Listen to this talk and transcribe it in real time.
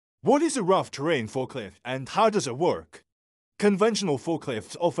What is a rough terrain forklift and how does it work? Conventional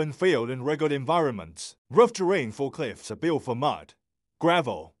forklifts often fail in rugged environments. Rough terrain forklifts are built for mud,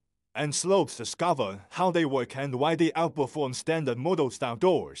 gravel, and slopes. Discover how they work and why they outperform standard models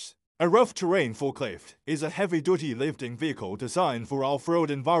outdoors. A rough terrain forklift is a heavy-duty lifting vehicle designed for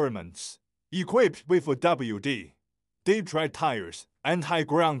off-road environments. Equipped with a WD, deep tread tires, and high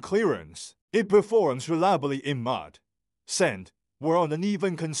ground clearance, it performs reliably in mud, sand, or on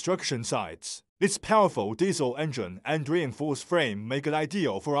uneven construction sites. Its powerful diesel engine and reinforced frame make it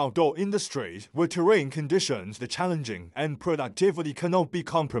ideal for outdoor industries where terrain conditions are challenging and productivity cannot be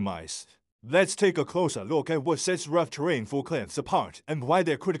compromised. Let's take a closer look at what sets rough terrain forklifts apart and why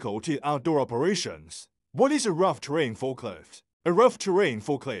they're critical to outdoor operations. What is a rough terrain forklift? A rough terrain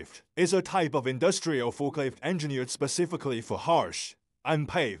forklift is a type of industrial forklift engineered specifically for harsh,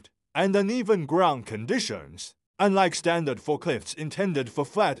 unpaved, and uneven ground conditions. Unlike standard forklifts intended for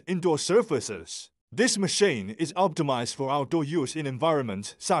flat indoor surfaces, this machine is optimized for outdoor use in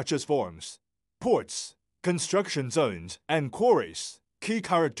environments such as farms, ports, construction zones, and quarries. Key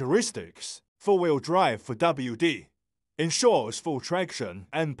characteristics: four-wheel drive for WD, ensures full traction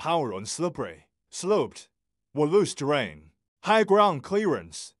and power on slippery, sloped, or loose terrain. High ground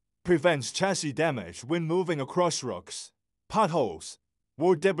clearance prevents chassis damage when moving across rocks, potholes,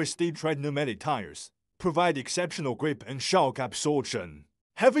 or debris. Deep tread pneumatic tires provide exceptional grip and shock absorption.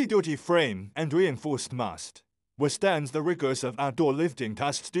 Heavy-duty frame and reinforced mast withstands the rigors of outdoor lifting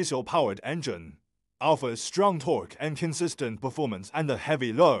tasks. Diesel-powered engine offers strong torque and consistent performance under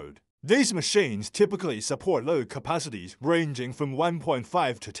heavy load. These machines typically support load capacities ranging from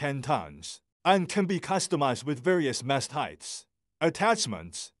 1.5 to 10 tons and can be customized with various mast heights,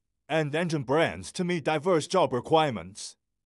 attachments, and engine brands to meet diverse job requirements.